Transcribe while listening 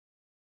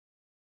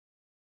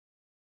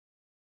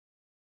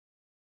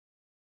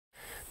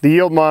the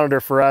yield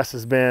monitor for us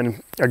has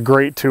been a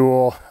great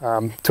tool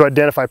to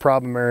identify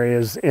problem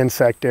areas,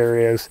 insect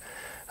areas,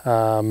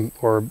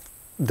 or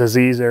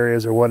disease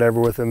areas or whatever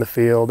within the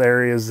field,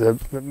 areas that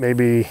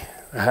maybe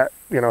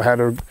had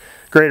a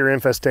greater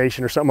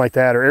infestation or something like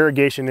that, or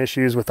irrigation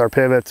issues with our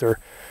pivots,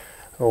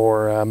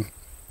 or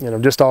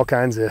just all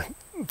kinds of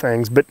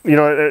things. But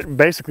it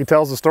basically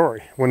tells the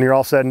story when you're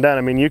all said and done.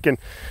 I mean, you can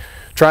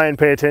try and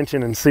pay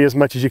attention and see as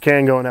much as you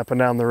can going up and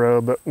down the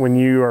road, but when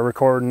you are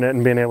recording it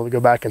and being able to go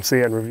back and see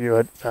it and review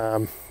it,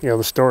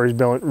 the story's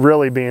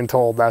really being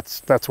told.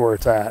 That's where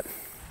it's at.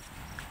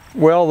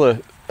 Well,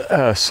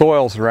 the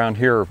soils around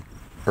here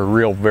are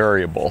real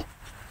variable,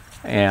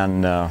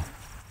 and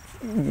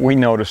we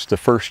noticed the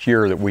first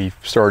year that we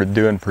started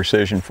doing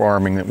precision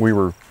farming that we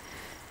were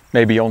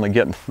maybe only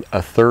getting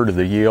a third of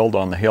the yield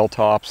on the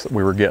hilltops that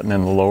we were getting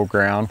in the low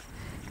ground.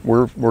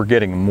 We're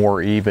getting a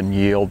more even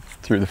yield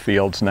through the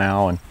fields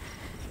now,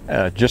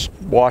 and just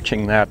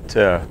watching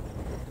that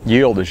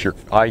yield as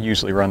I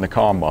usually run the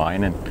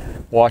combine,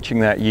 and watching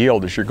that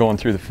yield as you're going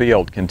through the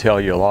field can tell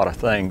you a lot of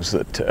things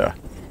that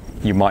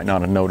you might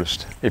not have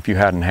noticed if you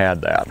hadn't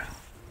had that.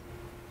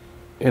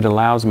 It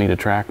allows me to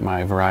track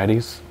my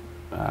varieties,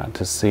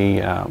 to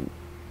see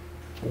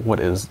what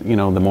is,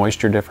 the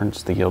moisture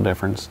difference, the yield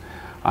difference.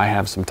 I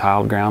have some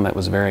tiled ground that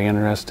was very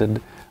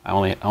interested.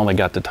 I only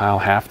got to tile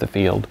half the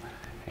field,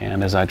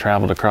 and as I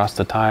traveled across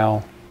the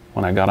tile,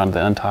 when I got onto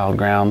the untiled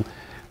ground,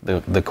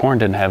 the corn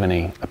didn't have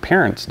any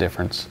appearance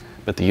difference,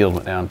 but the yield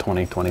went down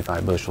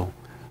 20-25 bushel.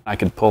 I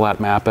could pull that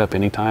map up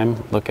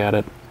anytime, look at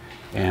it,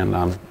 and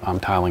I'm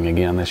tiling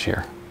again this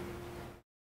year.